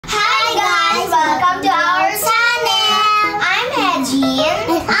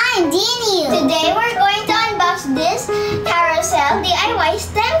Carousel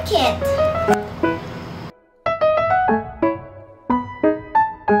Stem Kit.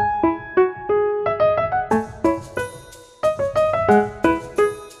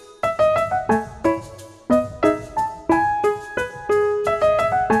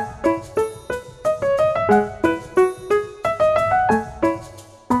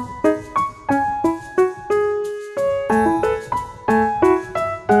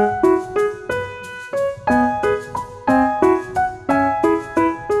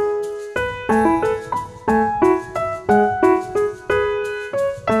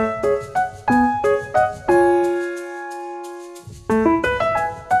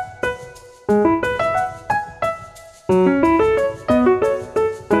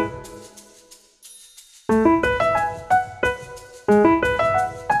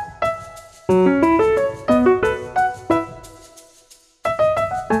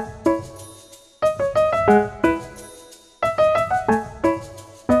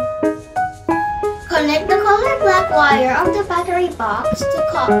 Connect the color black wire of the battery box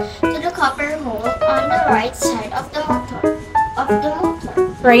to the copper hole on the right side of the motor.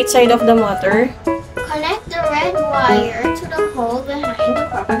 Right side of the motor. Connect the red wire to the hole behind the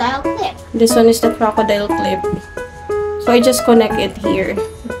crocodile clip. This one is the crocodile clip. So I just connect it here.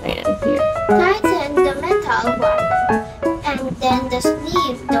 And here. Tighten the metal wire and then the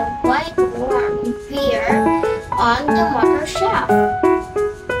sleeve the white worm gear on the motor shaft.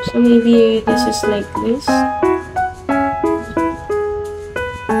 So maybe this is like this.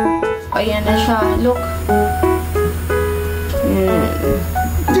 Ayan na siya. Look.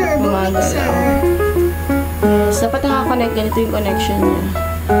 Turbo mixer. Yes, dapat nakakonect. Ganito yung connection niya.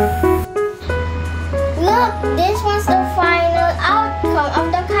 Look, this was the final outcome of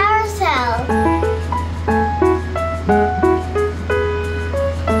the carousel.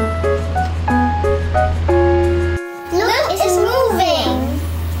 Look, it's moving.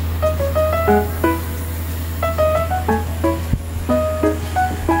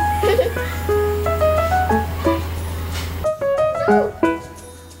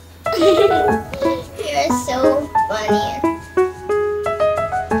 You're so funny.